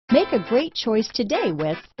Make a great choice today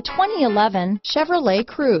with the 2011 Chevrolet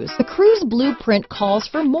Cruze. The Cruze blueprint calls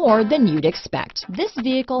for more than you'd expect. This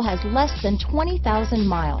vehicle has less than 20,000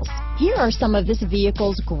 miles. Here are some of this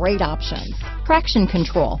vehicle's great options: traction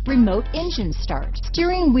control, remote engine start,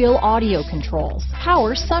 steering wheel audio controls,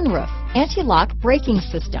 power sunroof, anti-lock braking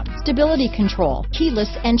system, stability control, keyless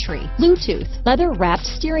entry, Bluetooth, leather-wrapped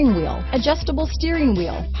steering wheel, adjustable steering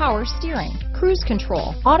wheel, power steering, cruise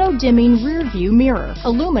control, auto-dimming rear view mirror,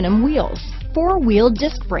 aluminum wheels, four-wheel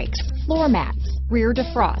disc brakes, floor mats, rear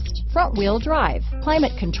defrost, front-wheel drive,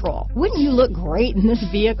 climate control. Wouldn't you look great in this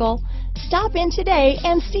vehicle? Stop in today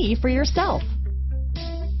and see for yourself.